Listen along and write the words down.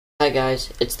Hi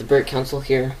guys, it's the Brick Council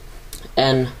here,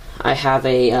 and I have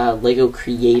a Lego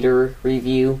Creator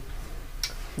review.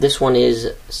 This one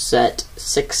is set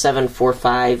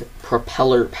 6745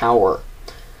 Propeller Power.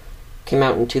 Came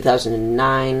out in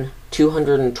 2009,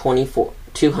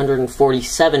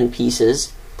 247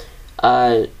 pieces,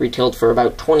 retailed for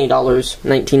about $20,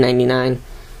 $19.99.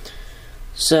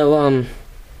 So,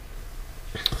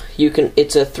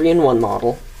 it's a 3-in-1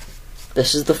 model.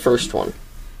 This is the first one.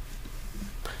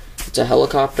 It's a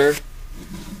helicopter.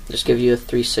 Just give you a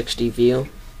 360 view.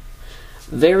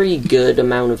 Very good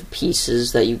amount of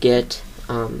pieces that you get.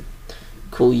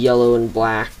 Cool yellow and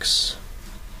blacks.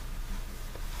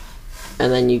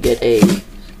 And then you get a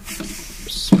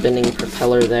spinning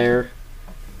propeller there.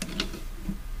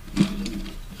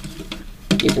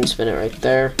 You can spin it right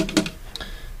there.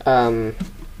 And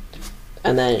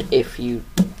then if you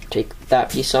take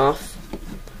that piece off,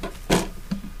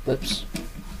 whoops,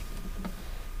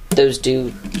 those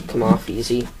do come off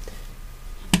easy.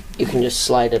 You can just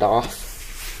slide it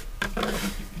off.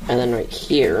 And then right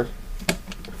here,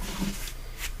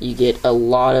 you get a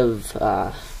lot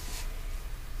of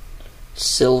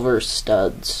silver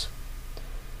studs.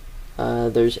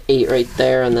 There's 8 right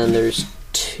there, and then there's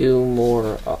 2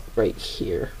 more up right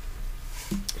here.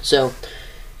 So,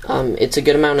 it's a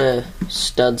good amount of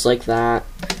studs like that.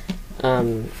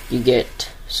 You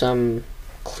get some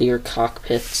clear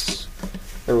cockpits,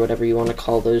 or whatever you want to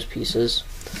call those pieces.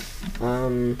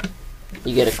 You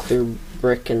get a clear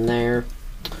brick in there.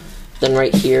 Then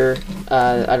right here,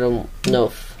 I don't know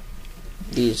if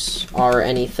these are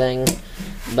anything,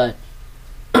 but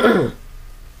you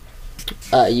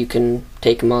can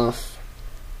take them off.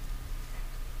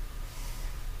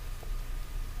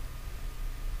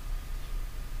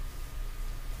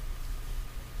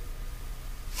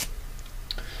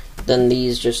 Then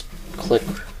these just click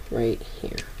right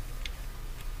here,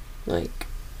 like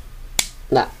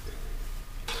that.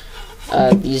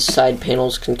 These side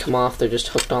panels can come off, they're just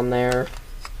hooked on there.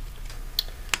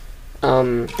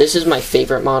 This is my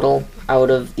favorite model out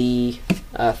of the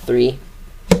 3.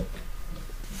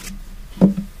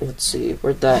 Let's see,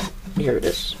 where'd that, here it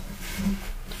is.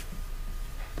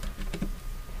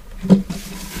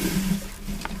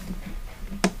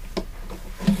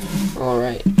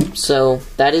 Alright, so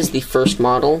that is the first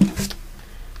model.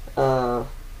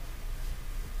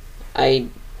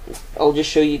 I'll just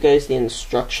show you guys the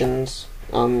instructions.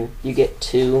 You get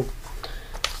 2.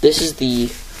 This is the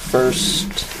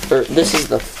first, or this is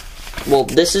the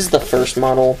first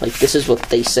model. Like, this is what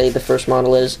they say the first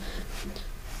model is.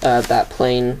 That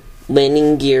plane.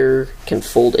 Landing gear can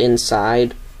fold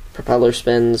inside. Propeller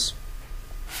spins.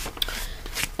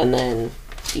 And then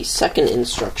the second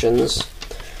instructions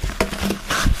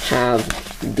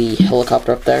have the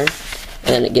helicopter up there,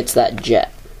 and then it gets that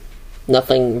jet.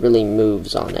 Nothing really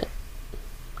moves on it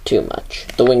too much.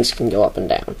 The wings can go up and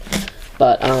down.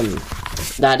 But,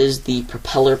 that is the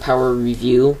Propeller Power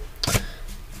review.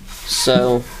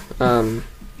 So,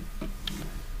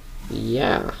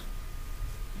 yeah.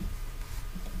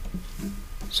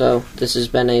 So, this has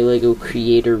been a Lego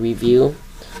Creator review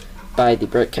by the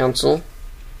Brick Council.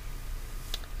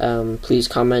 Please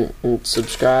comment and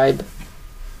subscribe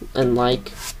and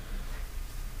like.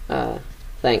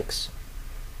 Thanks.